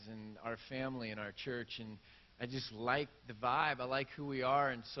our family and our church, and I just like the vibe. I like who we are,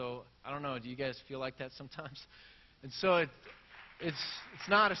 and so I don't know. Do you guys feel like that sometimes? And so it's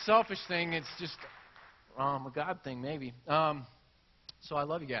not a selfish thing. It's just a God thing, maybe. So I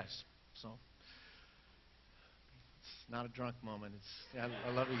love you guys. So it's not a drunk moment.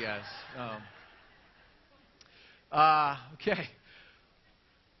 I love you guys. Okay.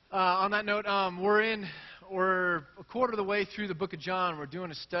 On that note, we're a quarter of the way through the book of John. We're doing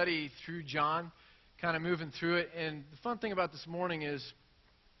a study through John, kind of moving through it. And the fun thing about this morning is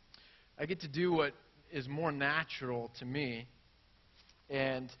I get to do what is more natural to me,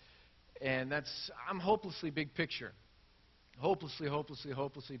 and that's I'm hopelessly big picture. Hopelessly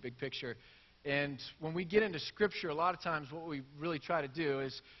big picture. And when we get into Scripture, a lot of times what we really try to do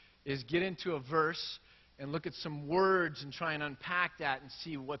is get into a verse and look at some words and try and unpack that and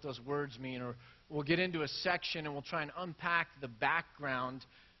see what those words mean. Or we'll get into a section and we'll try and unpack the background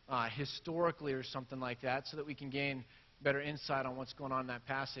historically or something like that so that we can gain better insight on what's going on in that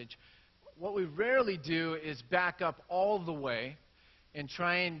passage. What we rarely do is back up all the way and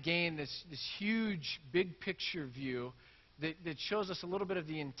try and gain this huge big picture view that shows us a little bit of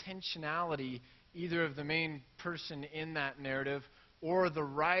the intentionality either of the main person in that narrative or the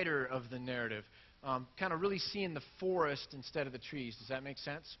writer of the narrative. Kind of really seeing the forest instead of the trees. Does that make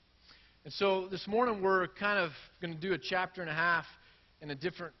sense? And so this morning we're kind of going to do a chapter and a half in a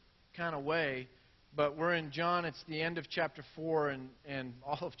different kind of way. But we're in John. It's the end of chapter 4 and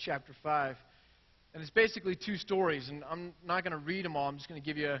all of chapter 5. And it's basically two stories. And I'm not going to read them all. I'm just going to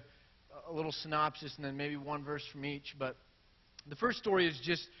give you a little synopsis and then maybe one verse from each. But the first story is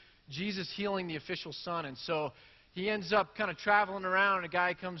just Jesus healing the official son. And so he ends up kind of traveling around, and a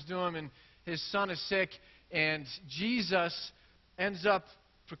guy comes to him, and his son is sick. And Jesus ends up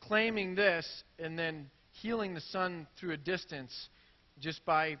proclaiming this and then healing the son through a distance just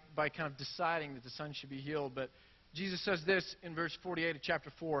by kind of deciding that the son should be healed. But Jesus says this in verse 48 of chapter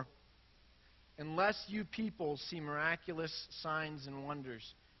 4. Unless you people see miraculous signs and wonders,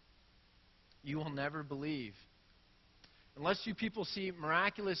 you will never believe. Unless you people see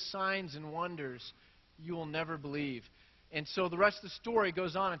miraculous signs and wonders, you will never believe. And so the rest of the story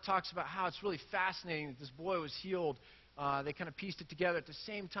goes on and talks about how it's really fascinating that this boy was healed. They kind of pieced it together at the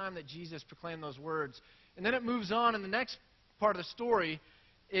same time that Jesus proclaimed those words. And then it moves on, and the next part of the story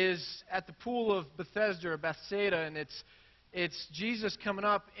is at the pool of Bethesda or Bethsaida, and it's Jesus coming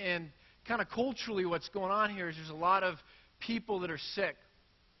up, and kind of culturally what's going on here is there's a lot of people that are sick.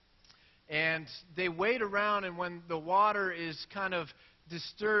 And they wait around, and when the water is kind of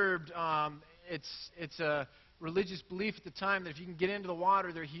disturbed, it's a religious belief at the time that if you can get into the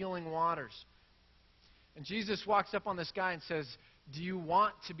water, they're healing waters. And Jesus walks up on this guy and says, do you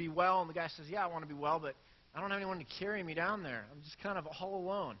want to be well? And the guy says, yeah, I want to be well, but I don't have anyone to carry me down there. I'm just kind of all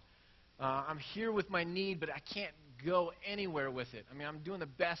alone. I'm here with my need, but I can't go anywhere with it. I mean, I'm doing the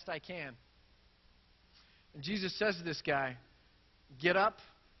best I can. And Jesus says to this guy, get up,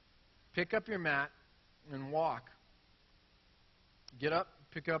 pick up your mat, and walk. Get up,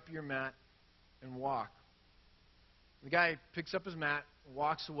 pick up your mat, and walk. The guy picks up his mat,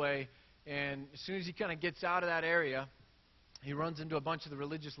 walks away, and as soon as he kind of gets out of that area, he runs into a bunch of the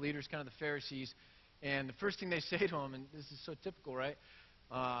religious leaders, kind of the Pharisees, and the first thing they say to him, and this is so typical, right?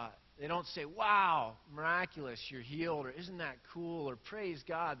 They don't say, wow, miraculous, you're healed, or isn't that cool, or praise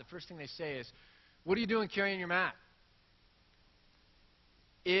God. The first thing they say is, what are you doing carrying your mat?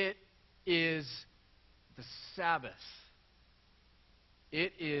 It is the Sabbath.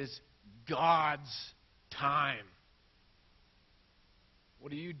 It is God's time.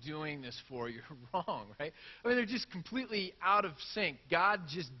 What are you doing this for? You're wrong, right? I mean, they're just completely out of sync. God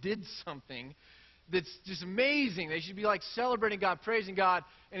just did something that's just amazing. They should be like celebrating God, praising God,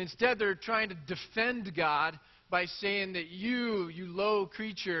 and instead they're trying to defend God by saying that you low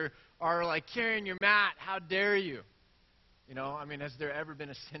creature, are like carrying your mat. How dare you? You know, I mean, has there ever been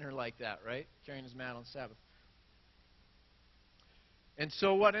a sinner like that, right? Carrying his mat on Sabbath. And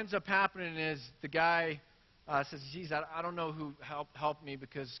so what ends up happening is the guy says, geez, I don't know who helped me,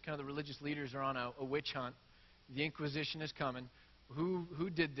 because kind of the religious leaders are on a witch hunt. The Inquisition is coming. Who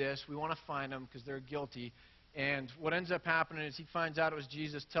did this? We want to find them because they're guilty. And what ends up happening is he finds out it was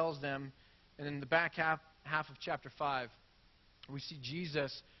Jesus, tells them, and in the back half of chapter 5, we see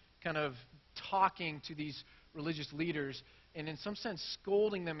Jesus kind of talking to these religious leaders and in some sense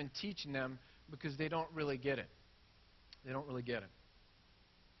scolding them and teaching them because they don't really get it. They don't really get it.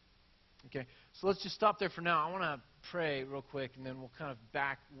 Okay, so let's just stop there for now. I want to pray real quick, and then we'll kind of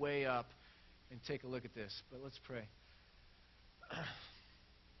back way up and take a look at this. But let's pray.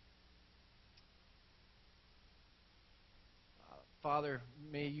 Father,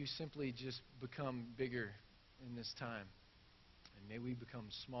 may you simply just become bigger in this time. And may we become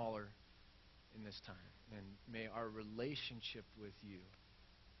smaller in this time. And may our relationship with you,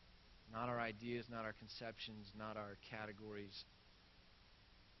 not our ideas, not our conceptions, not our categories,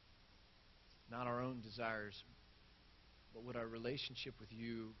 not our own desires, but would our relationship with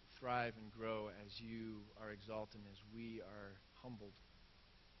you thrive and grow as you are exalted and as we are humbled.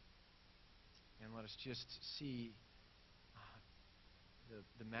 And let us just see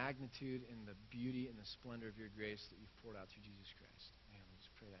the magnitude and the beauty and the splendor of your grace that you've poured out through Jesus Christ. Man, we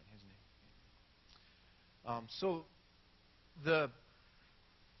just pray that in his name. So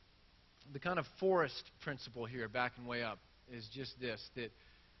the kind of forest principle here, backing way up, is just this, that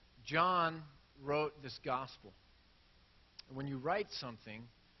John wrote this gospel. And when you write something,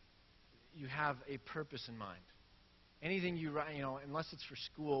 you have a purpose in mind. Anything you write, unless it's for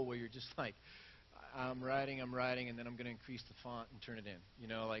school where you're just like, I'm writing, and then I'm going to increase the font and turn it in,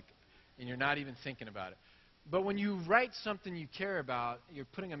 and you're not even thinking about it. But when you write something you care about, you're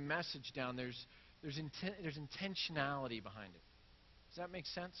putting a message down, there's intentionality behind it. Does that make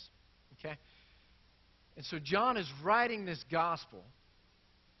sense? Okay? And so John is writing this gospel,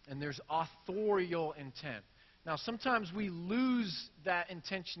 and there's authorial intent. Now, sometimes we lose that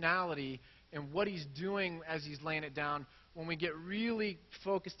intentionality in what he's doing as he's laying it down when we get really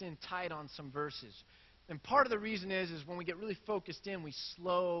focused in tight on some verses. And part of the reason is when we get really focused in, we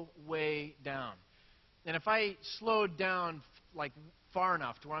slow way down. And if I slowed down like far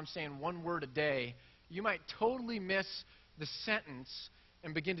enough to where I'm saying one word a day, you might totally miss the sentence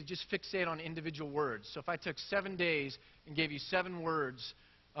and begin to just fixate on individual words. So if I took 7 days and gave you 7 words,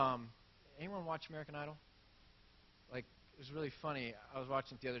 anyone watch American Idol? Like, it was really funny. I was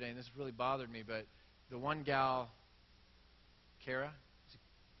watching it the other day, and this really bothered me, but the one gal, Kara,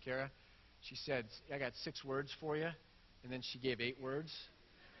 she said, I got 6 words for you, and then she gave 8 words.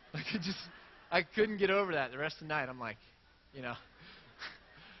 Like, I couldn't get over that the rest of the night. I'm like,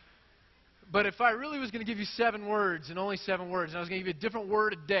 But if I really was going to give you 7 words and only 7 words, and I was going to give you a different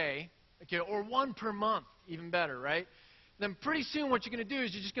word a day, okay, or 1 per month, even better, right? Then pretty soon what you're going to do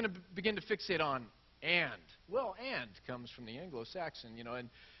is you're just going to begin to fixate on and. Well, and comes from the Anglo-Saxon, and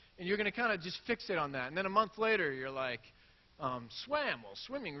you're going to kind of just fixate on that. And then a month later, you're like, swam. Well,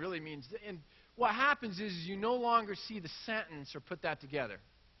 swimming really means... And what happens is you no longer see the sentence or put that together,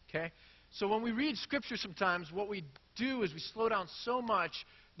 okay? So when we read Scripture sometimes, what we do is we slow down so much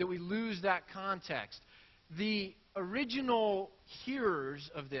that we lose that context. The original hearers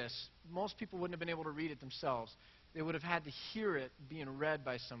of this, most people wouldn't have been able to read it themselves. They would have had to hear it being read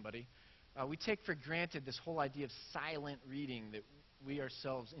by somebody. We take for granted this whole idea of silent reading that we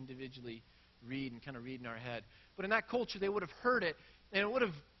ourselves individually read and kind of read in our head. But in that culture, they would have heard it, and it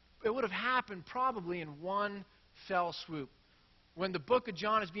would have happened probably in one fell swoop. When the book of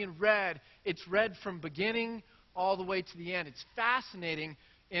John is being read, it's read from beginning all the way to the end. It's fascinating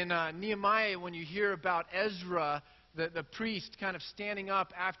in Nehemiah when you hear about Ezra, the priest, kind of standing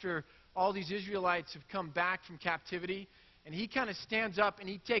up after all these Israelites have come back from captivity. And he kind of stands up and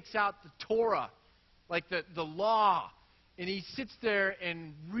he takes out the Torah, like the law. And he sits there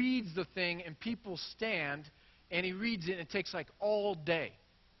and reads the thing, and people stand, and he reads it, and it takes like all day.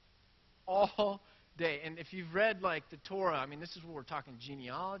 All day. And if you've read like the Torah, I mean, this is where we're talking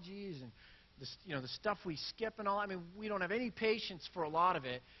genealogies and the stuff we skip and all. I mean, we don't have any patience for a lot of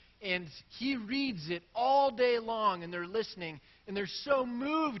it. And he reads it all day long, and they're listening, and they're so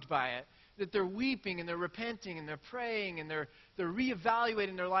moved by it that they're weeping and they're repenting and they're praying and they're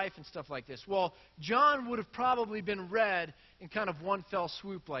reevaluating their life and stuff like this. Well, John would have probably been read in kind of one fell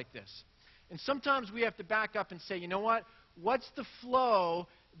swoop like this. And sometimes we have to back up and say, you know what? What's the flow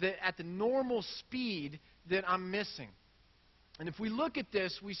that at the normal speed that I'm missing? And if we look at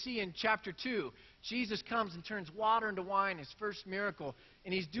this, we see in chapter 2, Jesus comes and turns water into wine, his first miracle.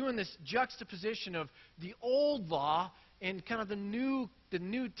 And he's doing this juxtaposition of the old law and kind of the New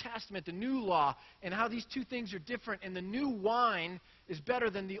Testament, the new law, and how these two things are different. And the new wine is better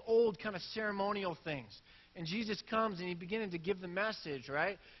than the old kind of ceremonial things. And Jesus comes and he's beginning to give the message,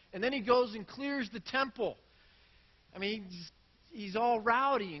 right? And then he goes and clears the temple. I mean, he's all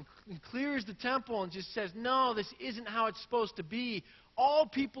rowdy and clears the temple and just says, no, this isn't how it's supposed to be. All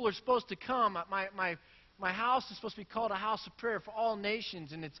people are supposed to come. My house is supposed to be called a house of prayer for all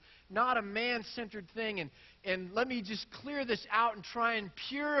nations, and it's not a man-centered thing. And let me just clear this out and try and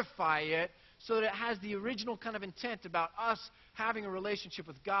purify it so that it has the original kind of intent about us having a relationship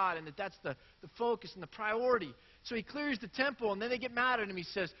with God, and that's the focus and the priority. So he clears the temple, and then they get mad at him. He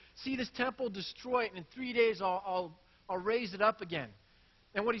says, see this temple, destroy it, and in 3 days I'll raise it up again.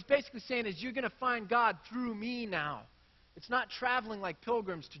 And what he's basically saying is, you're going to find God through me now. It's not traveling like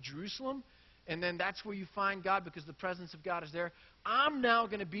pilgrims to Jerusalem, and then that's where you find God because the presence of God is there. I'm now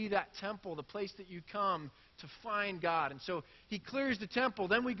going to be that temple, the place that you come to find God. And so he clears the temple.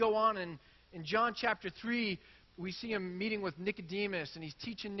 Then we go on, and in John chapter 3, we see him meeting with Nicodemus, and he's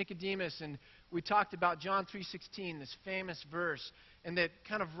teaching Nicodemus, and we talked about John 3:16, this famous verse, and that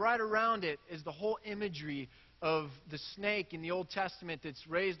kind of right around it is the whole imagery of the snake in the Old Testament that's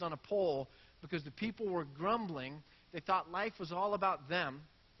raised on a pole because the people were grumbling. They thought life was all about them,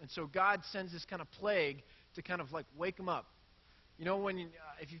 and so God sends this kind of plague to kind of like wake them up. You know, when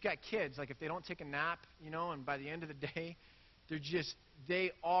if you've got kids, like if they don't take a nap, you know, and by the end of the day,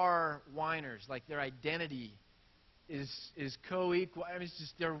 they are whiners. Like their identity is co-equal. I mean, it's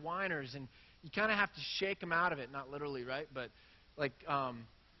just they're whiners, and you kind of have to shake them out of it, not literally, right? But like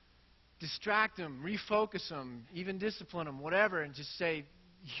distract them, refocus them, even discipline them, whatever, and just say,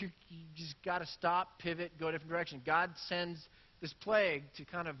 you just got to stop, pivot, go a different direction. God sends this plague to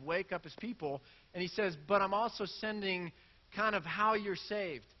kind of wake up his people, and he says, but I'm also sending kind of how you're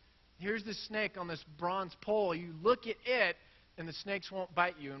saved. Here's the snake on this bronze pole. You look at it, and the snakes won't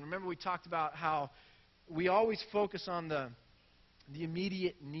bite you. And remember we talked about how we always focus on the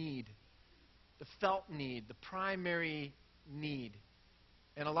immediate need, the felt need, the primary need.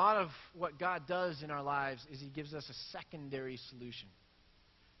 And a lot of what God does in our lives is he gives us a secondary solution.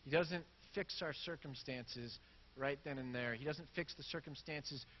 He doesn't fix our circumstances right then and there. He doesn't fix the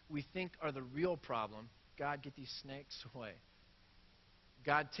circumstances we think are the real problem. God, get these snakes away.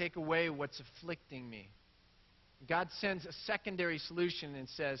 God, take away what's afflicting me. God sends a secondary solution and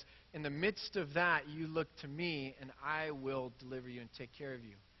says, in the midst of that, you look to me, and I will deliver you and take care of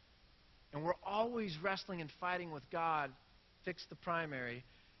you. And we're always wrestling and fighting with God, fix the primary,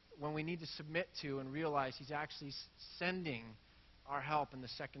 when we need to submit to and realize he's actually sending our help in the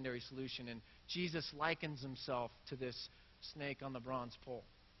secondary solution. And Jesus likens himself to this snake on the bronze pole.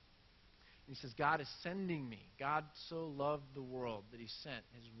 And he says, God is sending me. God so loved the world that he sent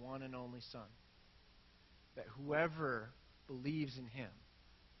his one and only Son, that whoever believes in him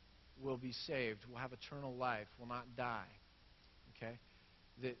will be saved, will have eternal life, will not die. Okay?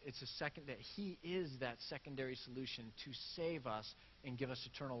 That that he is that secondary solution to save us and give us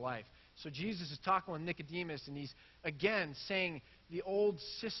eternal life. So Jesus is talking with Nicodemus, and he's again saying the old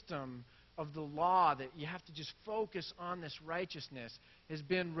system of the law that you have to just focus on this righteousness has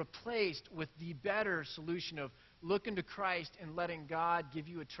been replaced with the better solution of looking to Christ and letting God give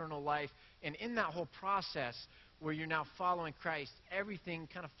you eternal life. And in that whole process where you're now following Christ, everything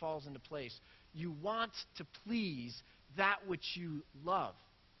kind of falls into place. You want to please that which you love.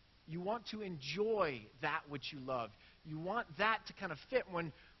 You want to enjoy that which you love. You want that to kind of fit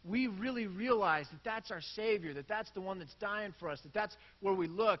when we really realize that that's our Savior, that that's the one that's dying for us, that that's where we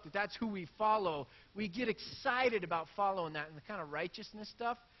look, that that's who we follow. We get excited about following that. And the kind of righteousness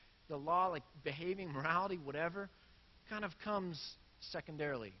stuff, the law, like behaving, morality, whatever, kind of comes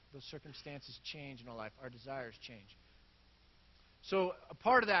secondarily. Those circumstances change in our life. Our desires change. So a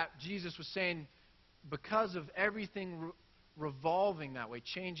part of that, Jesus was saying, because of everything revolving that way,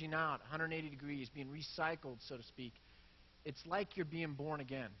 changing out 180 degrees, being recycled, so to speak, it's like you're being born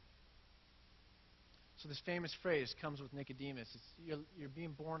again. So this famous phrase comes with Nicodemus. You're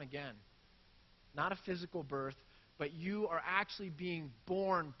being born again. Not a physical birth, but you are actually being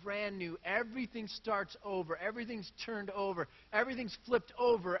born brand new. Everything starts over. Everything's turned over. Everything's flipped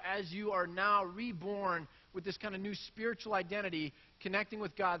over as you are now reborn with this kind of new spiritual identity, connecting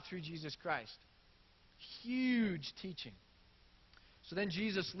with God through Jesus Christ. Huge teaching. So then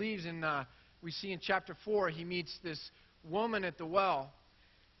Jesus leaves, and we see in chapter 4, he meets this woman at the well.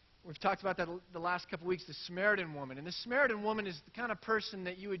 We've talked about that the last couple weeks, the Samaritan woman. And the Samaritan woman is the kind of person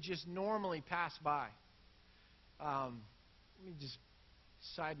that you would just normally pass by. Let me just,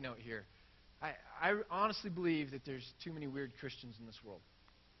 side note here. I honestly believe that there's too many weird Christians in this world.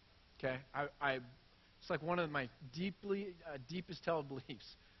 Okay? It's like one of my deepest held beliefs.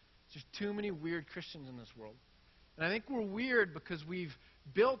 There's too many weird Christians in this world. And I think we're weird because we've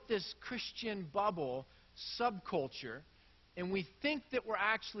built this Christian bubble, subculture, and we think that we're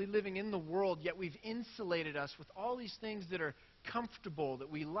actually living in the world, yet we've insulated us with all these things that are comfortable, that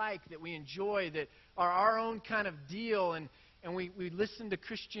we like, that we enjoy, that are our own kind of deal, and we listen to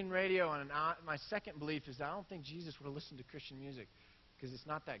Christian radio, and my second belief is that I don't think Jesus would have listened to Christian music because it's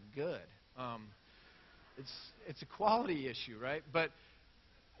not that good. It's a quality issue, right? But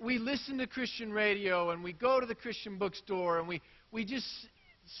we listen to Christian radio, and we go to the Christian bookstore, and we just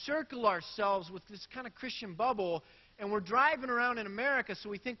circle ourselves with this kind of Christian bubble, and we're driving around in America, so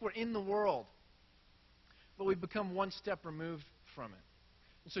we think we're in the world. But we've become one step removed from it.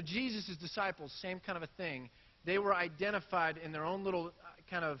 And so Jesus' disciples, same kind of a thing. They were identified in their own little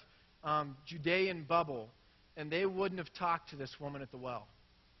kind of Judean bubble, and they wouldn't have talked to this woman at the well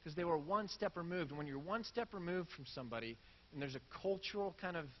because they were one step removed. And when you're one step removed from somebody and there's a cultural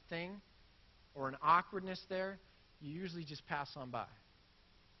kind of thing or an awkwardness there, you usually just pass on by.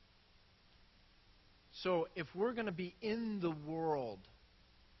 So if we're going to be in the world,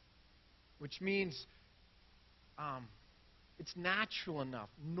 which means it's natural enough,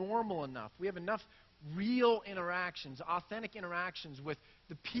 normal enough, we have enough real interactions, authentic interactions with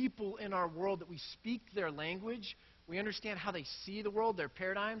the people in our world that we speak their language, we understand how they see the world, their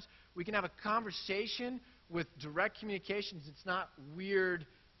paradigms, we can have a conversation with direct communications. It's not weird,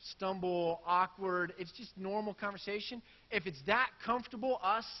 stumble, awkward, it's just normal conversation. If it's that comfortable,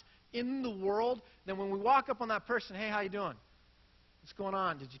 us, in the world, then when we walk up on that person, hey, how you doing? What's going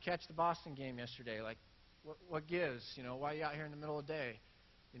on? Did you catch the Boston game yesterday? Like, what gives? You know, why are you out here in the middle of the day?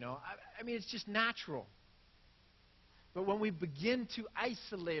 You know, I mean, it's just natural. But when we begin to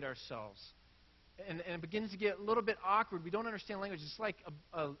isolate ourselves, and it begins to get a little bit awkward, we don't understand language. It's like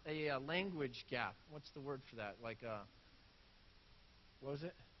a language gap. What's the word for that? Like what was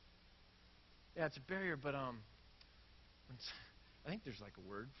it? Yeah, it's a barrier, but I think there's like a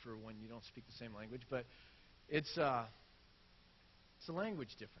word for when you don't speak the same language, but it's a language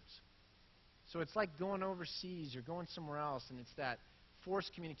difference. So it's like going overseas or going somewhere else, and it's that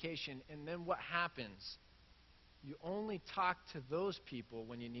forced communication, and then what happens? You only talk to those people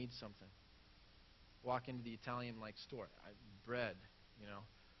when you need something. Walk into the Italian-like store. Bread, you know.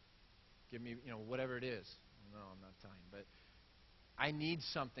 Give me, you know, whatever it is. No, I'm not Italian, but I need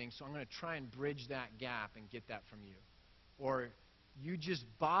something, so I'm going to try and bridge that gap and get that from you. Or you just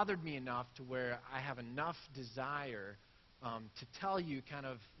bothered me enough to where I have enough desire to tell you kind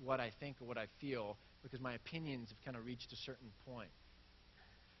of what I think or what I feel because my opinions have kind of reached a certain point.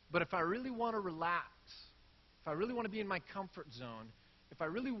 But if I really want to relax, if I really want to be in my comfort zone, if I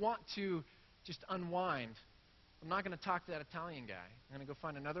really want to just unwind, I'm not going to talk to that Italian guy. I'm going to go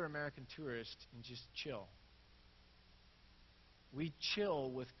find another American tourist and just chill. We chill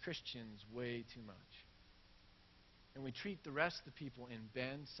with Christians way too much. And we treat the rest of the people in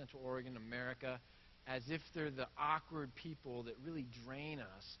Bend, Central Oregon, America, as if they're the awkward people that really drain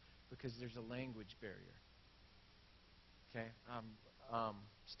us because there's a language barrier. Okay?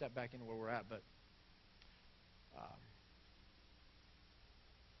 Step back into where we're at, but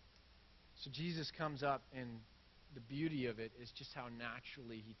so Jesus comes up, and the beauty of it is just how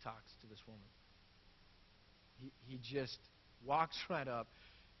naturally he talks to this woman. He just walks right up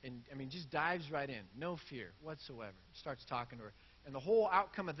and, I mean, just dives right in. No fear whatsoever. Starts talking to her. And the whole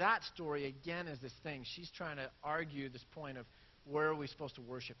outcome of that story, again, is this thing. She's trying to argue this point of where are we supposed to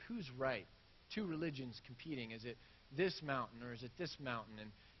worship? Who's right? Two religions competing. Is it this mountain or is it this mountain?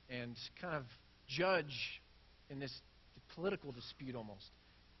 And kind of judge in this political dispute almost.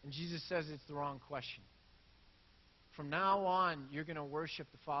 And Jesus says it's the wrong question. From now on, you're going to worship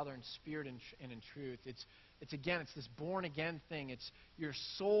the Father in spirit and in truth. It's this born-again thing. It's your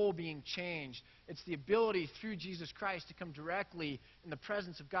soul being changed. It's the ability through Jesus Christ to come directly in the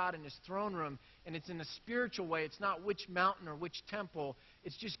presence of God in His throne room. And it's in a spiritual way. It's not which mountain or which temple.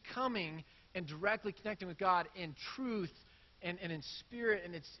 It's just coming and directly connecting with God in truth and in spirit.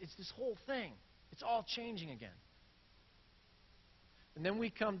 And it's this whole thing. It's all changing again. And then we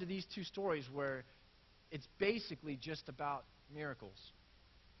come to these two stories where it's basically just about miracles.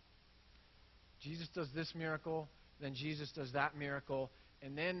 Jesus does this miracle, then Jesus does that miracle,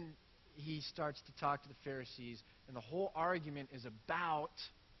 and then he starts to talk to the Pharisees, and the whole argument is about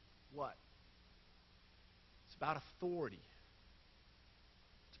what? It's about authority.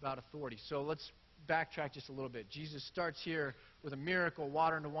 It's about authority. So let's backtrack just a little bit. Jesus starts here with a miracle,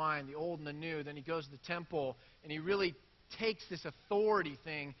 water into wine, the old and the new. Then he goes to the temple, and he really takes this authority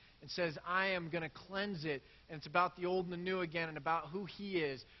thing and says, I am going to cleanse it. And it's about the old and the new again and about who he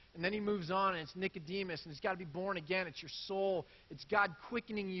is. And then he moves on, and it's Nicodemus, and he's got to be born again. It's your soul. It's God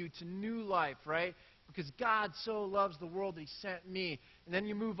quickening you to new life, right? Because God so loves the world that he sent me. And then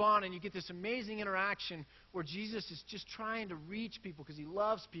you move on, and you get this amazing interaction where Jesus is just trying to reach people because he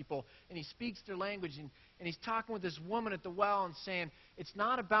loves people, and he speaks their language. And he's talking with this woman at the well and saying, it's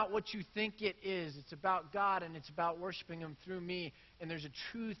not about what you think it is. It's about God, and it's about worshiping him through me. And there's a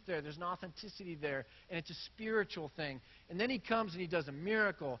truth there. There's an authenticity there. And it's a spiritual thing. And then he comes and he does a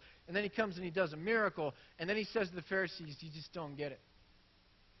miracle. And then he comes and he does a miracle. And then he says to the Pharisees, you just don't get it.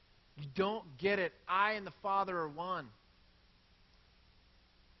 You don't get it. I and the Father are one.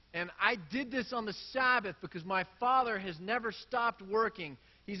 And I did this on the Sabbath because my Father has never stopped working.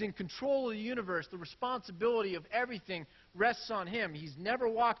 He's in control of the universe. The responsibility of everything rests on him. He's never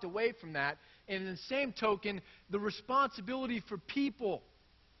walked away from that. And in the same token, the responsibility for people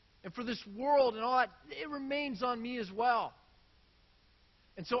and for this world and all that, it remains on me as well.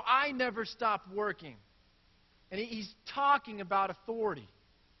 And so I never stop working. And he's talking about authority.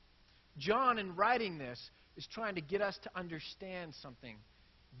 John, in writing this, is trying to get us to understand something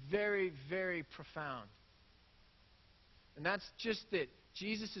very, very profound. And that's just that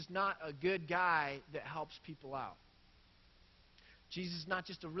Jesus is not a good guy that helps people out. Jesus is not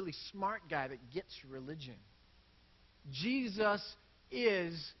just a really smart guy that gets religion. Jesus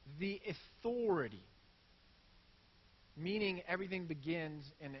is the authority, meaning everything begins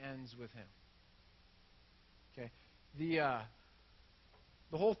and ends with him. Okay?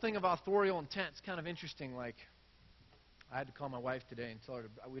 The whole thing of authorial intent is kind of interesting. Like, I had to call my wife today and tell her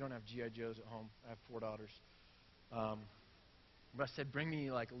we don't have G.I. Joes at home. I have 4 daughters. But I said, bring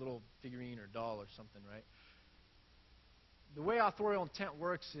me like a little figurine or doll or something, right? The way authorial intent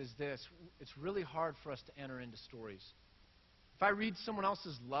works is this. It's really hard for us to enter into stories. If I read someone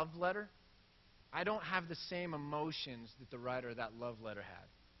else's love letter, I don't have the same emotions that the writer of that love letter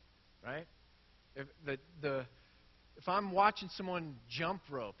had, right? If I'm watching someone jump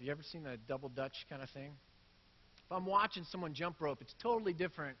rope, you ever seen the double Dutch kind of thing? If I'm watching someone jump rope, it's totally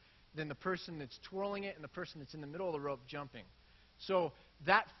different than the person that's twirling it and the person that's in the middle of the rope jumping. So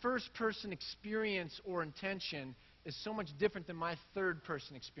that first-person experience or intention is so much different than my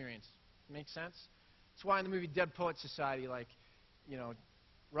third-person experience. Make sense? That's why in the movie Dead Poets Society, like,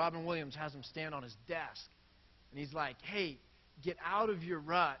 Robin Williams has him stand on his desk, and he's like, hey, get out of your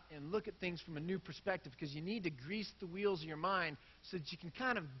rut and look at things from a new perspective, because you need to grease the wheels of your mind so that you can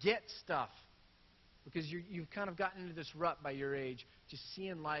kind of get stuff, because you've kind of gotten into this rut by your age, just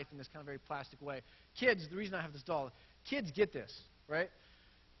seeing life in this kind of very plastic way. Kids, the reason I have this doll, kids get this, right?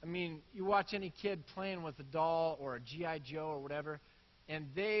 I mean, you watch any kid playing with a doll or a G.I. Joe or whatever, and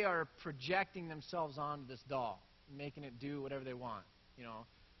they are projecting themselves onto this doll, making it do whatever they want,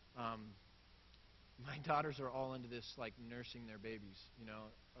 My daughters are all into this, like, nursing their babies,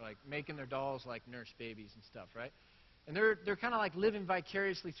 or like making their dolls like nurse babies and stuff, right? And they're kind of like living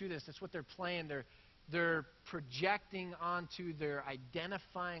vicariously through this. That's what they're playing. They're projecting onto, they're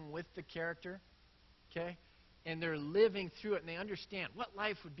identifying with the character, okay? And they're living through it, and they understand what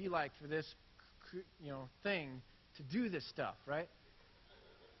life would be like for this, thing to do this stuff, right?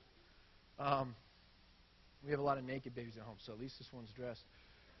 We have a lot of naked babies at home, so at least this one's dressed.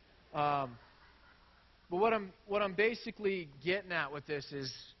 But what I'm basically getting at with this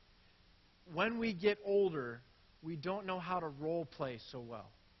is, when we get older, we don't know how to role play so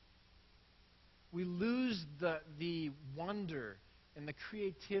well. We lose the wonder and the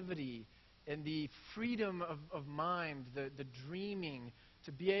creativity and the freedom of mind, the dreaming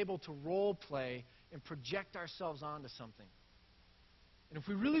to be able to role play and project ourselves onto something. And if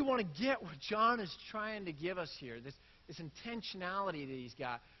we really want to get what John is trying to give us here, this intentionality that he's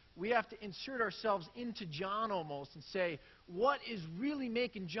got, we have to insert ourselves into John almost and say, what is really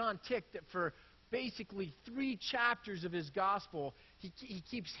making John tick, that for basically 3 chapters of his gospel, he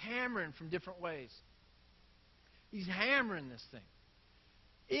keeps hammering from different ways. He's hammering this thing.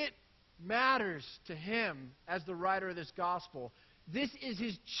 It matters to him as the writer of this gospel. This is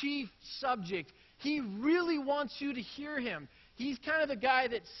his chief subject. He really wants you to hear him. He's kind of the guy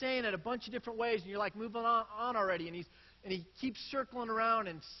that's saying it a bunch of different ways, and you're like, moving on already, and he keeps circling around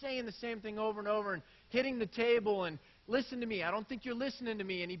and saying the same thing over and over and hitting the table and, listen to me, I don't think you're listening to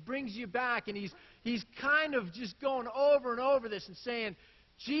me, and he brings you back, and he's kind of just going over and over this and saying,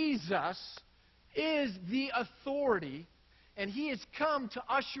 Jesus is the authority, and he has come to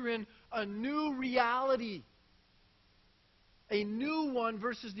usher in a new reality. A new one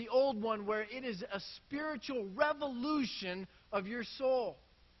versus the old one, where it is a spiritual revolution of your soul.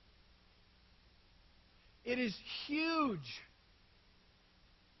 It is huge.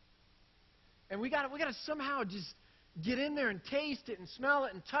 And we got to somehow just get in there and taste it and smell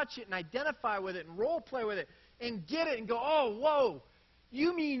it and touch it and identify with it and role play with it and get it and go, oh, whoa.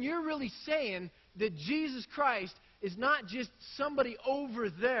 You mean you're really saying that Jesus Christ is not just somebody over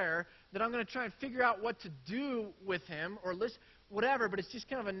there that I'm going to try and figure out what to do with him or listen, whatever, but it's just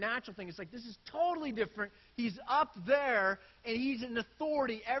kind of a natural thing. It's like, this is totally different. He's up there, and he's an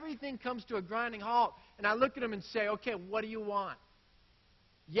authority. Everything comes to a grinding halt. And I look at him and say, okay, what do you want?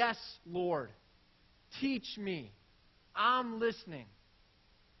 Yes, Lord. Teach me. I'm listening.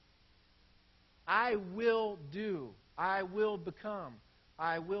 I will do. I will become.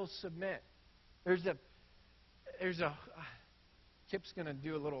 I will submit. There's a Kip's going to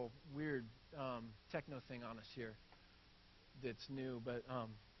do a little weird techno thing on us here. that's new, but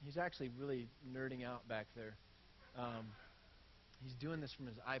he's actually really nerding out back there. He's doing this from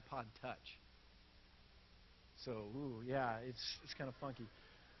his iPod Touch. So, yeah, it's kind of funky.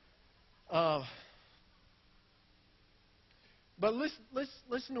 But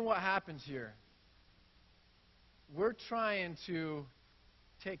listen to what happens here. We're trying to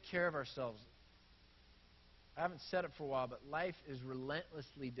take care of ourselves. I haven't said it for a while, but life is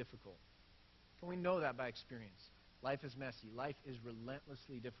relentlessly difficult. Can we know that by experience? Life is messy. Life is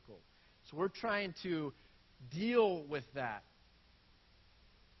relentlessly difficult. So we're trying to deal with that.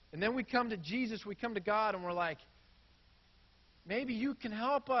 And then we come to Jesus, we come to God, and we're like, maybe you can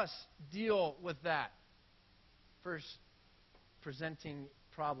help us deal with that. First, presenting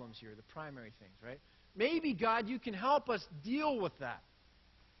problems here, the primary things, right? Maybe, God, you can help us deal with that.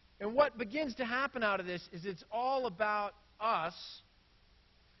 And what begins to happen out of this is it's all about us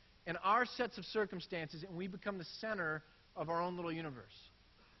and our sets of circumstances, and we become the center of our own little universe.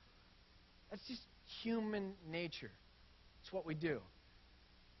 That's just human nature. It's what we do.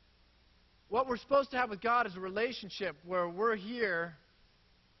 What we're supposed to have with God is a relationship where we're here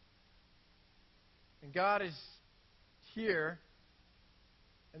and God is here,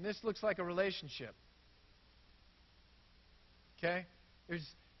 and this looks like a relationship. Okay?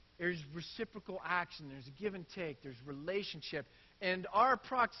 There's reciprocal action. There's a give and take. There's relationship. And our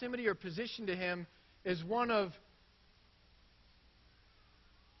proximity or position to Him is one of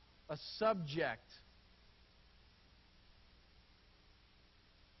a subject.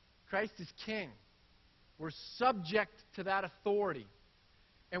 Christ is king. We're subject to that authority.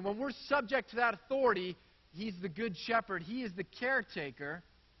 And when we're subject to that authority, He's the good shepherd. He is the caretaker.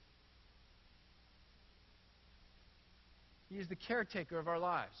 He is the caretaker of our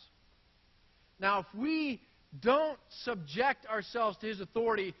lives. Now, if we don't subject ourselves to His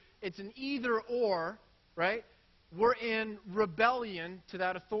authority, it's an either or, right? We're in rebellion to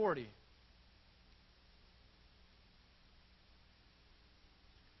that authority.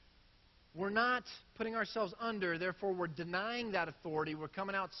 We're not putting ourselves under, therefore we're denying that authority, we're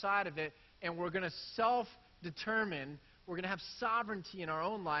coming outside of it, and we're going to self-determine, we're going to have sovereignty in our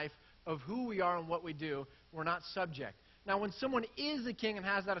own life of who we are and what we do. We're not subject. Now, when someone is a king and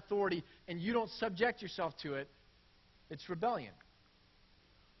has that authority, and you don't subject yourself to it, it's rebellion.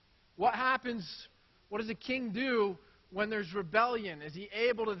 What happens, what does a king do when there's rebellion? Is he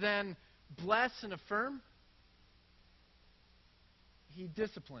able to then bless and affirm? He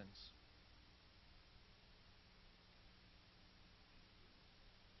disciplines.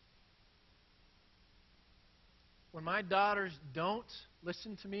 When my daughters don't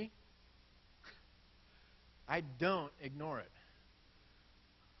listen to me, I don't ignore it.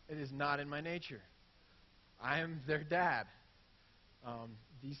 It is not in my nature. I am their dad.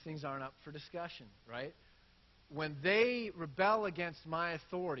 These things aren't up for discussion, right? When they rebel against my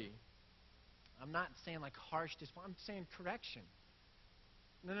authority, I'm not saying like harsh discipline. I'm saying correction.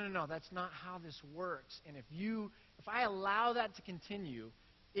 No. That's not how this works. And if I allow that to continue,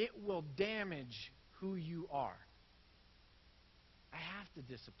 it will damage who you are. I have to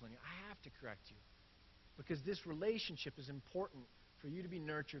discipline you. I have to correct you. Because this relationship is important for you to be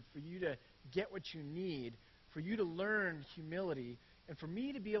nurtured, for you to get what you need, for you to learn humility, and for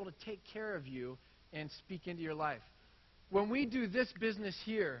me to be able to take care of you and speak into your life. When we do this business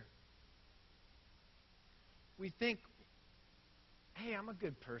here, we think, hey, I'm a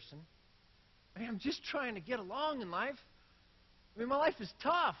good person. I'm just trying to get along in life. My life is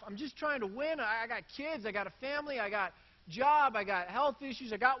tough. I'm just trying to win. I got kids. I got a family. I got job. I got health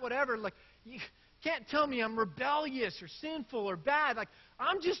issues. I got whatever. Like, you can't tell me I'm rebellious or sinful or bad. Like,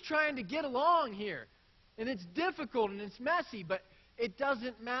 I'm just trying to get along here. And it's difficult and it's messy, but it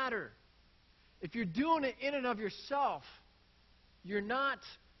doesn't matter. If you're doing it in and of yourself, you're not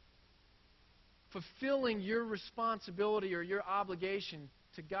fulfilling your responsibility or your obligation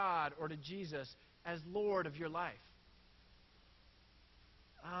to God or to Jesus as Lord of your life.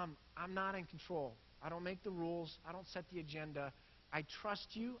 I'm not in control. I don't make the rules. I don't set the agenda. I trust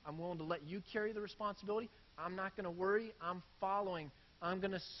you. I'm willing to let you carry the responsibility. I'm not going to worry. I'm following. I'm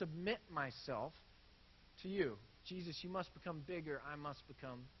going to submit myself to you. Jesus, you must become bigger. I must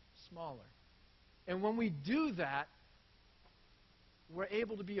become smaller. And when we do that, we're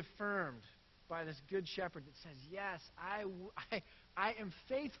able to be affirmed by this good shepherd that says, yes, I am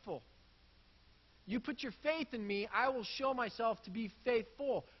faithful. You put your faith in me, I will show myself to be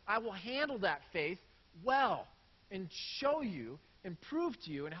faithful. I will handle that faith well and show you and prove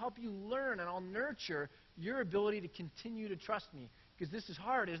to you and help you learn, and I'll nurture your ability to continue to trust me. Because this is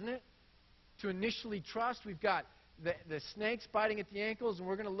hard, isn't it? To initially trust. We've got the snakes biting at the ankles, and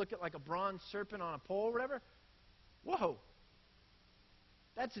we're going to look at like a bronze serpent on a pole or whatever. Whoa,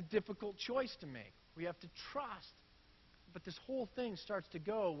 That's a difficult choice to make. We have to trust. But this whole thing starts to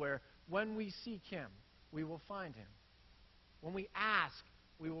go where when we seek Him, we will find Him. When we ask,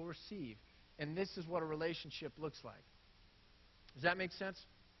 we will receive. And this is what a relationship looks like. Does that make sense?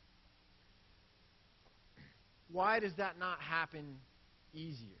 Why does that not happen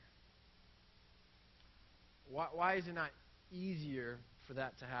easier? Why is it not easier for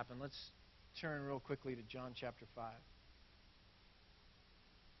that to happen? Let's turn real quickly to John chapter 5.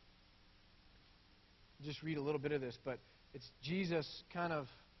 Just read a little bit of this, but it's Jesus kind of,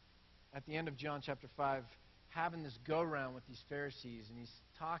 at the end of John chapter 5, having this go-round with these Pharisees, and he's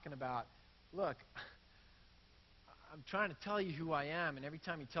talking about, look, I'm trying to tell you who I am, and every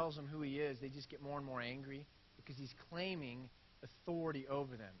time he tells them who he is, they just get more and more angry because he's claiming authority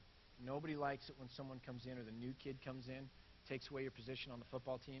over them. Nobody likes it when someone comes in or the new kid comes in, takes away your position on the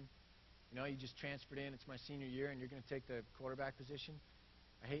football team. You know, you just transferred in, it's my senior year, and you're going to take the quarterback position.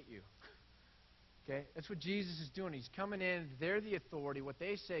 I hate you. Okay? That's what Jesus is doing. He's coming in, they're the authority. What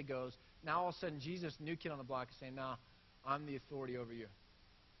they say goes. Now all of a sudden, Jesus, new kid on the block, is saying, no, I'm the authority over you.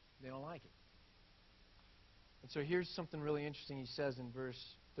 They don't like it. And so here's something really interesting he says in verse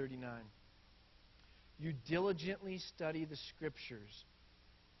 39. You diligently study the Scriptures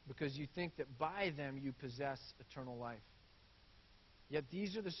because you think that by them you possess eternal life. Yet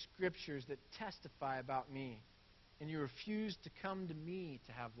these are the Scriptures that testify about me, and you refuse to come to me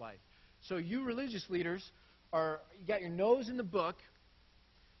to have life. So you religious leaders you got your nose in the book,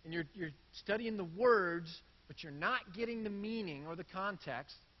 and you're studying the words, but you're not getting the meaning or the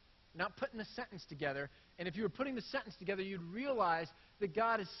context. You're not putting the sentence together. And if you were putting the sentence together, you'd realize that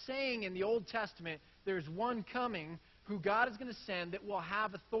God is saying in the Old Testament, there's one coming who God is going to send that will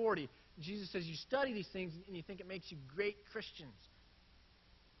have authority. Jesus says you study these things and you think it makes you great Christians.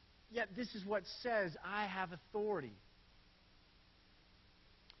 Yet this is what says, I have authority.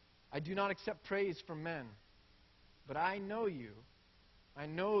 I do not accept praise from men, but I know you. I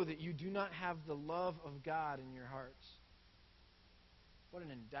know that you do not have the love of God in your hearts. What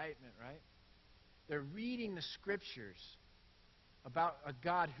an indictment, right? They're reading the Scriptures about a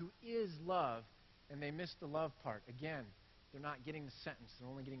God who is love, and they miss the love part. Again, they're not getting the sentence. They're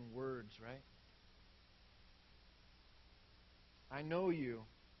only getting words, right? I know you,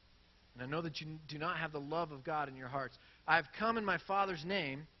 and I know that you do not have the love of God in your hearts. I have come in my Father's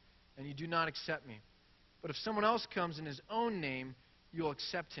name, and you do not accept me. But if someone else comes in his own name, you'll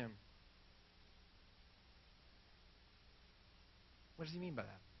accept him. What does he mean by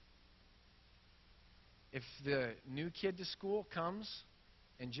that? If the new kid to school comes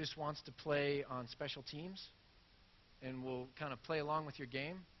and just wants to play on special teams and will kind of play along with your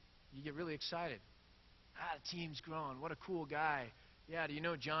game, you get really excited. The team's growing. What a cool guy. Yeah, do you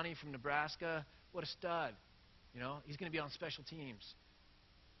know Johnny from Nebraska? What a stud. You know, he's going to be on special teams.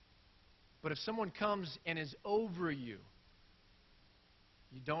 But if someone comes and is over you,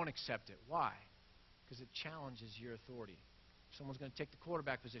 you don't accept it. Why? Because it challenges your authority. If someone's going to take the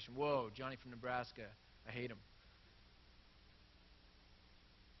quarterback position. Whoa, Johnny from Nebraska. I hate him.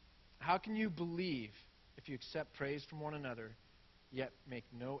 How can you believe if you accept praise from one another, yet make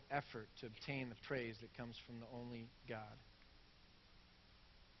no effort to obtain the praise that comes from the only God?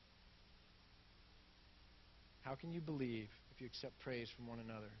 How can you believe if you accept praise from one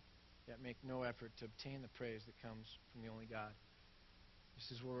another, yet make no effort to obtain the praise that comes from the only God?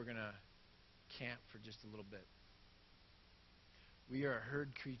 This is where we're going to camp for just a little bit. We are a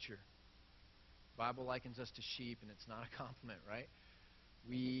herd creature. The Bible likens us to sheep, and it's not a compliment, right?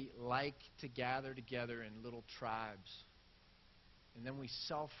 We like to gather together in little tribes, and then we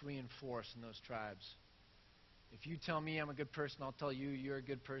self-reinforce in those tribes. If you tell me I'm a good person, I'll tell you you're a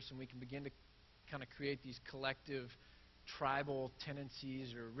good person. We can begin to kind of create these collective tribal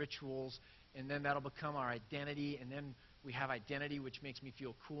tendencies or rituals, and then that'll become our identity, and then we have identity, which makes me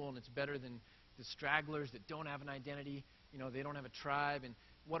feel cool, and it's better than the stragglers that don't have an identity. You know, they don't have a tribe, and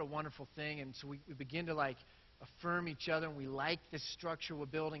what a wonderful thing. And so we begin to, like, affirm each other, and we like this structure we're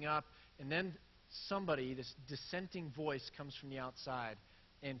building up, and then somebody, this dissenting voice, comes from the outside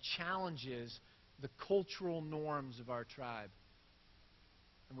and challenges the cultural norms of our tribe,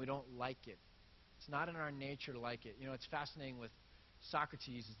 and we don't like it. It's not in our nature to like it. You know, it's fascinating with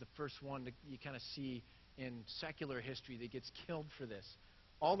Socrates is the first one you kind of see in secular history that gets killed for this.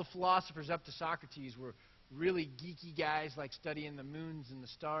 All the philosophers up to Socrates were really geeky guys, like studying the moons and the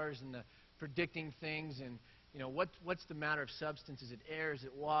stars and the predicting things and, you know, what's the matter of substance? Is it air? Is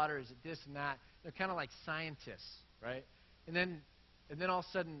it water? Is it this and that? They're kind of like scientists, right? And then all of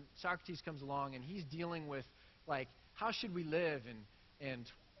a sudden Socrates comes along and he's dealing with, like, how should we live and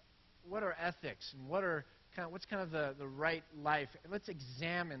what are ethics and what are what's kind of the right life. Let's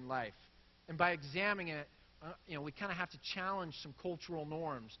examine life. And by examining it, we kind of have to challenge some cultural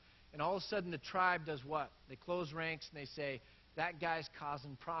norms. And all of a sudden, the tribe does what? They close ranks and they say, that guy's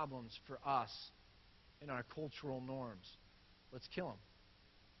causing problems for us in our cultural norms. Let's kill him.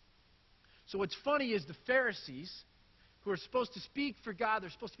 So what's funny is the Pharisees, who are supposed to speak for God, they're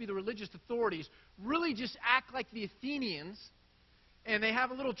supposed to be the religious authorities, really just act like the Athenians, and they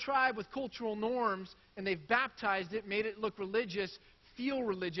have a little tribe with cultural norms, and they've baptized it, made it look religious, feel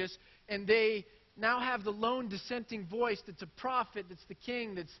religious, and they now have the lone dissenting voice that's a prophet, that's the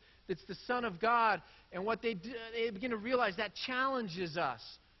king, that's the Son of God. And what they do, they begin to realize that challenges us.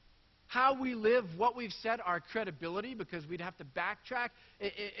 How we live, what we've said, our credibility, because we'd have to backtrack,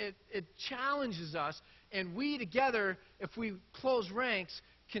 it challenges us. And we together, if we close ranks,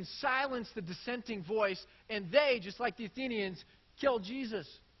 can silence the dissenting voice, and they, just like the Athenians, kill Jesus.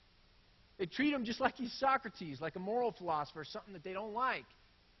 They treat him just like he's Socrates, like a moral philosopher, something that they don't like.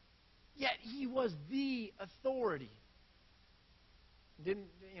 Yet he was the authority. They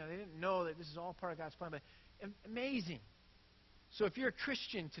didn't know that this is all part of God's plan, but amazing. So if you're a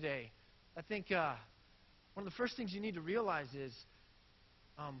Christian today, I think one of the first things you need to realize is,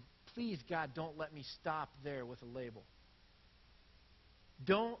 please, God, don't let me stop there with a label.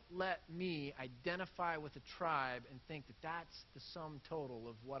 Don't let me identify with a tribe and think that that's the sum total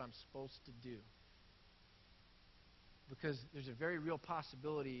of what I'm supposed to do. Because there's a very real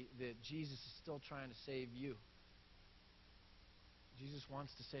possibility that Jesus is still trying to save you. Jesus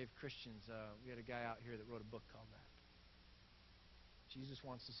wants to save Christians. We had a guy out here that wrote a book called that. Jesus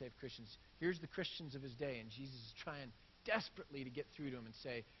wants to save Christians. Here's the Christians of his day, and Jesus is trying desperately to get through to them and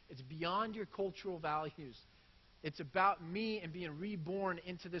say, it's beyond your cultural values. It's about me and being reborn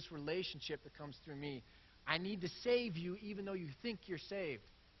into this relationship that comes through me. I need to save you even though you think you're saved.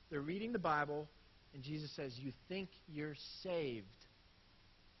 They're reading the Bible, and Jesus says, you think you're saved.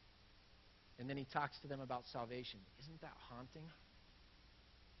 And then he talks to them about salvation. Isn't that haunting?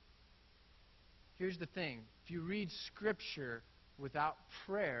 Here's the thing. If you read Scripture without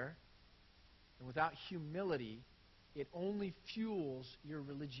prayer and without humility, it only fuels your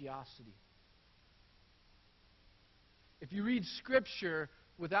religiosity. If you read Scripture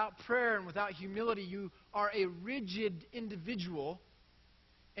without prayer and without humility, you are a rigid individual,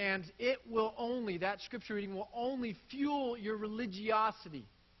 and it will only, that Scripture reading will only fuel your religiosity.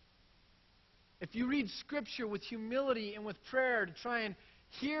 If you read Scripture with humility and with prayer to try and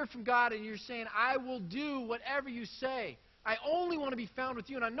hear from God, and you're saying, I will do whatever you say. I only want to be found with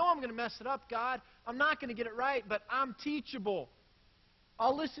you, and I know I'm going to mess it up, God. I'm not going to get it right, but I'm teachable.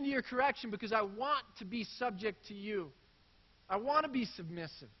 I'll listen to your correction because I want to be subject to you. I want to be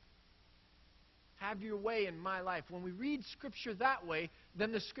submissive. Have your way in my life. When we read Scripture that way,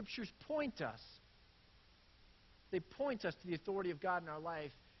 then the Scriptures point us. They point us to the authority of God in our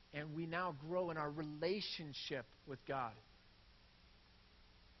life, and we now grow in our relationship with God.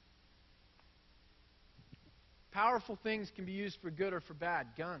 Powerful things can be used for good or for bad.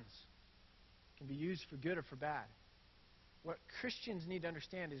 Guns can be used for good or for bad. What Christians need to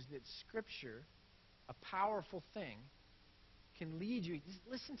understand is that Scripture, a powerful thing, can lead you,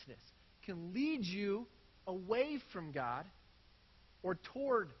 listen to this, can lead you away from God or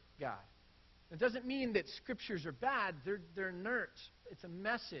toward God. It doesn't mean that Scriptures are bad. They're inert. It's a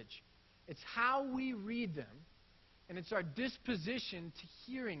message. It's how we read them, and it's our disposition to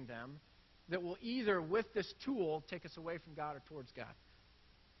hearing them that will either, with this tool, take us away from God or towards God.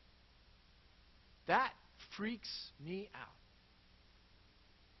 That freaks me out.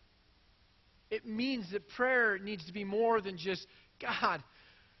 It means that prayer needs to be more than just, God,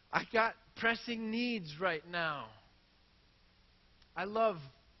 I got pressing needs right now. I love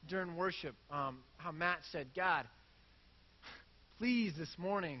during worship how Matt said, God, please this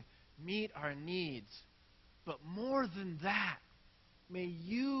morning meet our needs. But more than that, may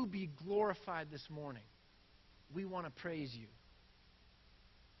you be glorified this morning. We want to praise you.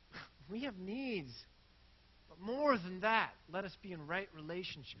 We have needs. But more than that, let us be in right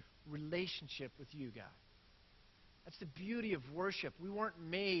relationship with you, God. That's the beauty of worship. We weren't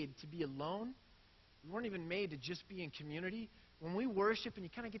made to be alone. We weren't even made to just be in community. When we worship and you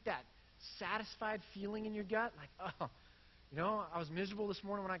kind of get that satisfied feeling in your gut, like, oh, I was miserable this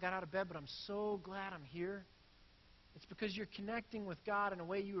morning when I got out of bed, but I'm so glad I'm here. It's because you're connecting with God in a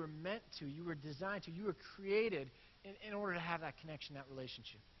way you were meant to, you were designed to, you were created in order to have that connection, that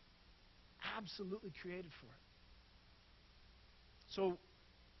relationship. Absolutely created for it. So,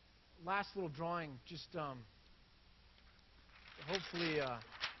 last little drawing, just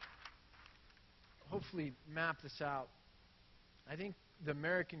hopefully map this out. I think the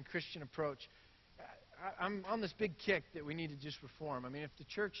American Christian approach, I'm on this big kick that we need to just reform. I mean, if the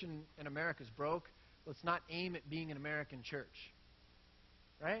church in America is broke, let's not aim at being an American church.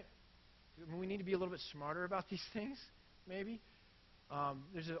 Right? I mean, we need to be a little bit smarter about these things, maybe.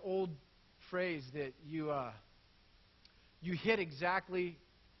 There's an old phrase that you hit exactly,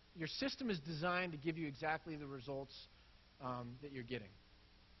 your system is designed to give you exactly the results that you're getting.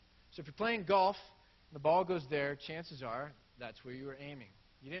 So if you're playing golf and the ball goes there, chances are that's where you were aiming.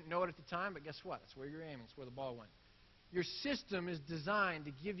 You didn't know it at the time, but guess what? That's where you're aiming. It's where the ball went. Your system is designed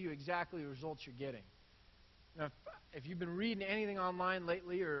to give you exactly the results you're getting. Now, if you've been reading anything online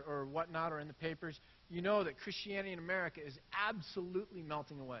lately or whatnot or in the papers, you know that Christianity in America is absolutely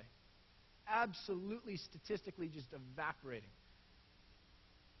melting away. Absolutely, statistically, just evaporating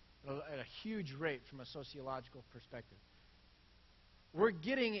at a huge rate from a sociological perspective. We're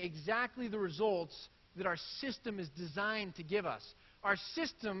getting exactly the results that our system is designed to give us. Our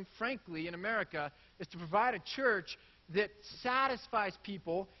system, frankly, in America, is to provide a church that satisfies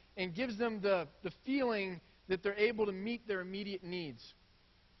people and gives them the feeling that they're able to meet their immediate needs.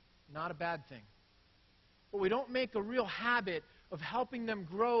 Not a bad thing. But we don't make a real habit of helping them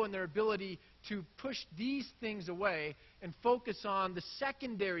grow in their ability to push these things away and focus on the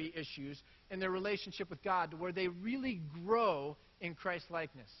secondary issues in their relationship with God to where they really grow in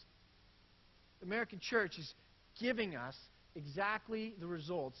Christ-likeness. The American church is giving us exactly the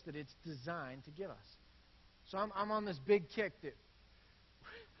results that it's designed to give us. So I'm on this big kick that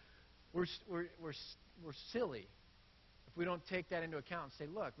we're silly if we don't take that into account and say,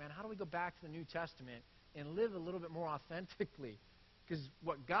 look, man, how do we go back to the New Testament and live a little bit more authentically? Because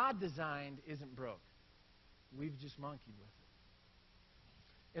what God designed isn't broke. We've just monkeyed with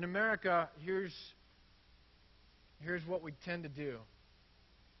it. In America, here's what we tend to do.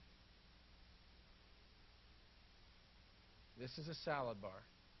 This is a salad bar.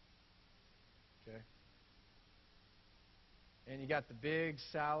 Okay? And you got the big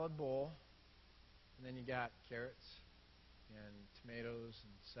salad bowl, and then you got carrots and tomatoes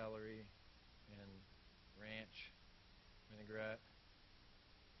and celery and ranch, vinaigrette,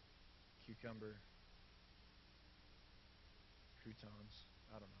 cucumber, croutons,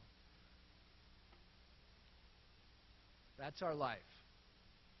 I don't know. That's our life.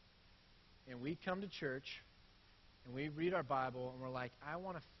 And we come to church, and we read our Bible, and we're like, I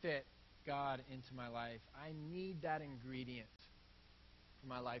want to fit God into my life. I need that ingredient for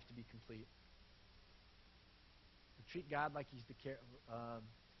my life to be complete. We treat God like He's the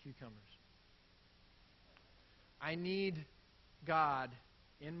cucumbers. I need God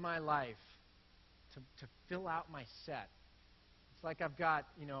in my life to fill out my set. It's like I've got,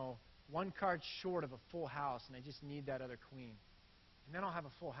 one card short of a full house, and I just need that other queen. And then I'll have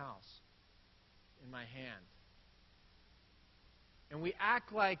a full house in my hand. And we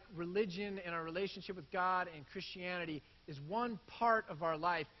act like religion and our relationship with God and Christianity is one part of our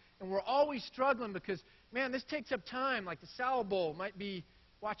life. And we're always struggling because, man, this takes up time. Like the salad bowl might be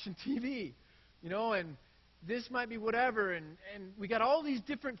watching TV, and this might be whatever. And we got all these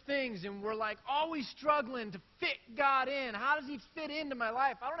different things, and we're like always struggling to fit God in. How does He fit into my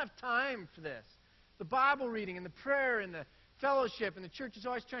life? I don't have time for this. The Bible reading and the prayer and the fellowship, and the church is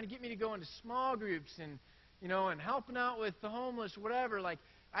always trying to get me to go into small groups and helping out with the homeless, whatever. Like,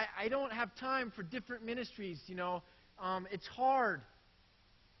 I don't have time for different ministries, It's hard.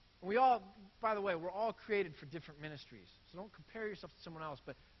 And we all, by the way, we're all created for different ministries. So don't compare yourself to someone else.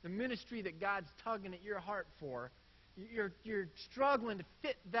 But the ministry that God's tugging at your heart for, you're struggling to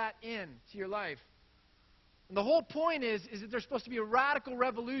fit that in to your life. And the whole point is that there's supposed to be a radical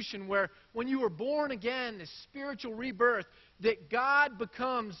revolution where when you were born again, this spiritual rebirth, that God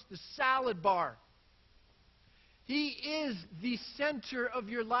becomes the salad bar. He is the center of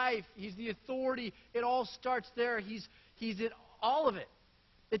your life. He's the authority. It all starts there. He's at all of it.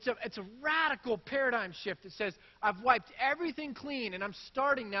 It's a radical paradigm shift that says, I've wiped everything clean, and I'm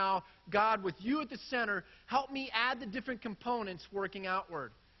starting now, God, with you at the center. Help me add the different components working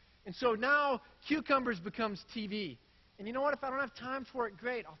outward. And so now cucumbers becomes TV. And you know what? If I don't have time for it,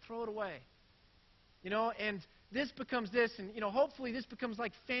 great. I'll throw it away. And this becomes this, and hopefully this becomes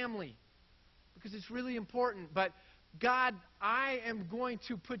like family. Because it's really important. But God, I am going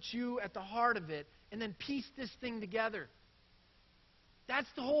to put you at the heart of it and then piece this thing together. That's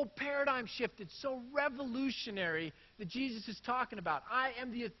the whole paradigm shift. It's so revolutionary that Jesus is talking about. I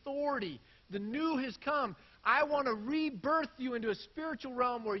am the authority. The new has come. I want to rebirth you into a spiritual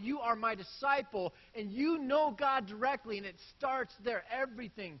realm where you are my disciple and you know God directly, and it starts there.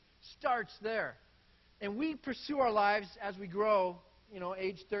 Everything starts there. And we pursue our lives as we grow,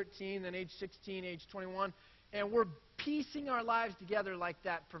 age 13, then age 16, age 21, and we're piecing our lives together like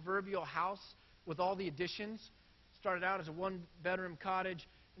that proverbial house with all the additions. Started out as a one-bedroom cottage,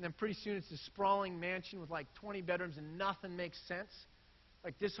 and then pretty soon it's a sprawling mansion with like 20 bedrooms and nothing makes sense.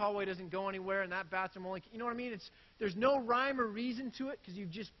 Like this hallway doesn't go anywhere and that bathroom only, you know what I mean? There's no rhyme or reason to it because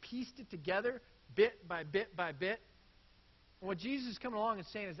you've just pieced it together bit by bit by bit. And what Jesus is coming along and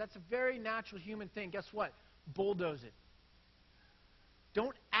saying is that's a very natural human thing. Guess what? Bulldoze it.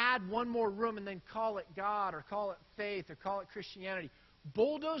 Don't add one more room and then call it God or call it faith or call it Christianity.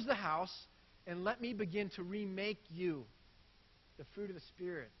 Bulldoze the house and let me begin to remake you. The fruit of the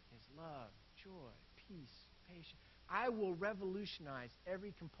Spirit is love, joy, peace, patience. I will revolutionize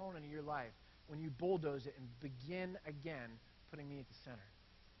every component of your life when you bulldoze it and begin again putting me at the center.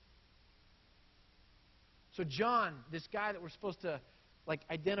 So John, this guy that we're supposed to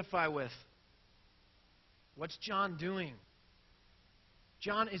identify with, what's John doing?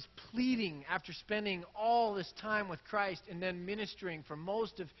 John is pleading after spending all this time with Christ and then ministering for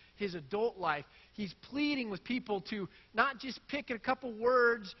most of his adult life. He's pleading with people to not just pick a couple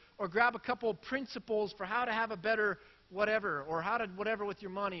words or grab a couple principles for how to have a better whatever, or how to whatever with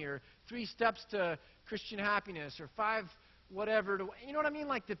your money, or 3 steps to Christian happiness, or 5 whatever. You know what I mean?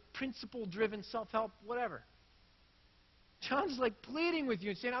 Like the principle-driven self-help, whatever. John's like pleading with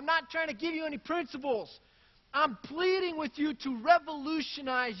you and saying, I'm not trying to give you any principles. I'm pleading with you to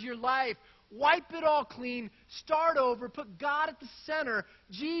revolutionize your life. Wipe it all clean. Start over. Put God at the center.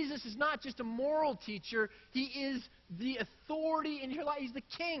 Jesus is not just a moral teacher. He is the authority in your life. He's the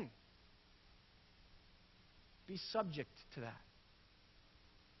king. Be subject to that.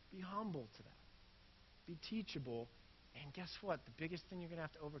 Be humble to that. Be teachable. And guess what? The biggest thing you're going to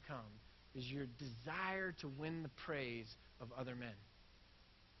have to overcome is your desire to win the praise of other men.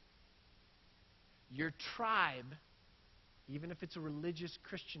 Your tribe, even if it's a religious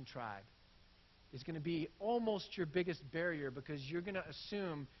Christian tribe, is going to be almost your biggest barrier because you're going to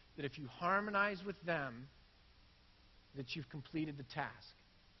assume that if you harmonize with them, that you've completed the task.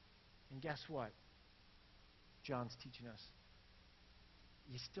 And guess what? John's teaching us.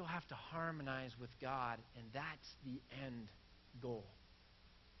 You still have to harmonize with God, and that's the end goal.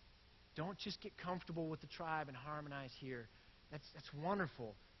 Don't just get comfortable with the tribe and harmonize here. That's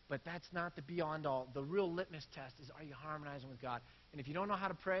wonderful. But that's not the be-all, all. The real litmus test is, are you harmonizing with God? And if you don't know how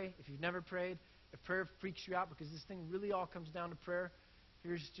to pray, if you've never prayed, if prayer freaks you out because this thing really all comes down to prayer,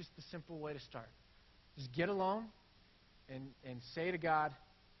 here's just the simple way to start. Just get alone and say to God,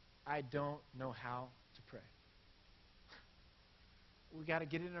 I don't know how to pray. We've got to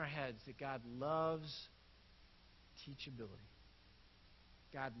get it in our heads that God loves teachability.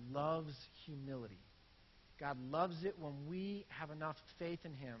 God loves humility. God loves it when we have enough faith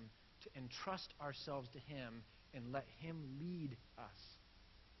in Him to entrust ourselves to Him and let Him lead us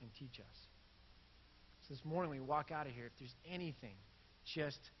and teach us. So this morning when we walk out of here, if there's anything,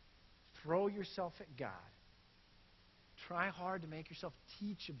 just throw yourself at God. Try hard to make yourself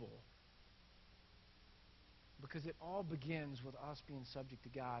teachable, because it all begins with us being subject to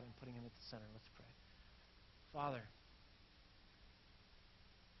God and putting Him at the center. Let's pray. Father,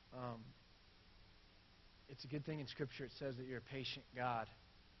 it's a good thing in Scripture it says that you're a patient God,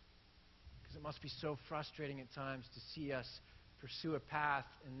 because it must be so frustrating at times to see us pursue a path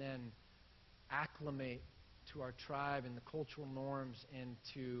and then acclimate to our tribe and the cultural norms and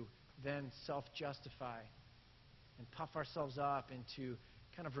to then self-justify and puff ourselves up and to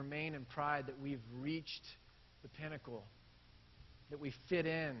kind of remain in pride that we've reached the pinnacle, that we fit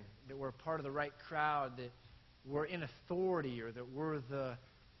in, that we're part of the right crowd, that we're in authority, or that we're the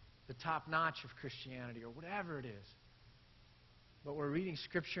top notch of Christianity, or whatever it is. But we're reading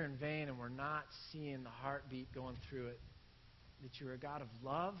Scripture in vain and we're not seeing the heartbeat going through it. That you're a God of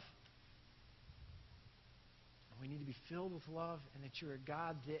love, and we need to be filled with love, and that you're a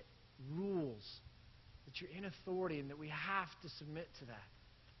God that rules, that you're in authority, and that we have to submit to that.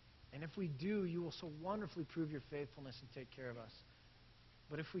 And if we do, you will so wonderfully prove your faithfulness and take care of us.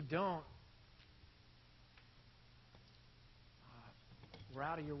 But if we don't, we're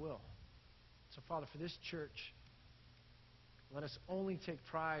out of your will. So, Father, for this church, let us only take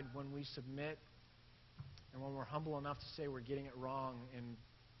pride when we submit and when we're humble enough to say we're getting it wrong, and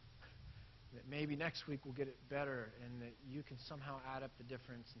that maybe next week we'll get it better, and that you can somehow add up the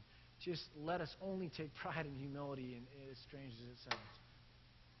difference. And just let us only take pride and humility, and as strange as it sounds.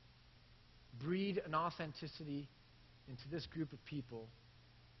 Breed an authenticity into this group of people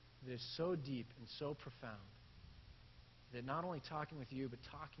that is so deep and so profound that not only talking with you, but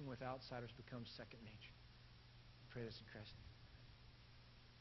talking with outsiders becomes second nature. I pray this in Christ's name.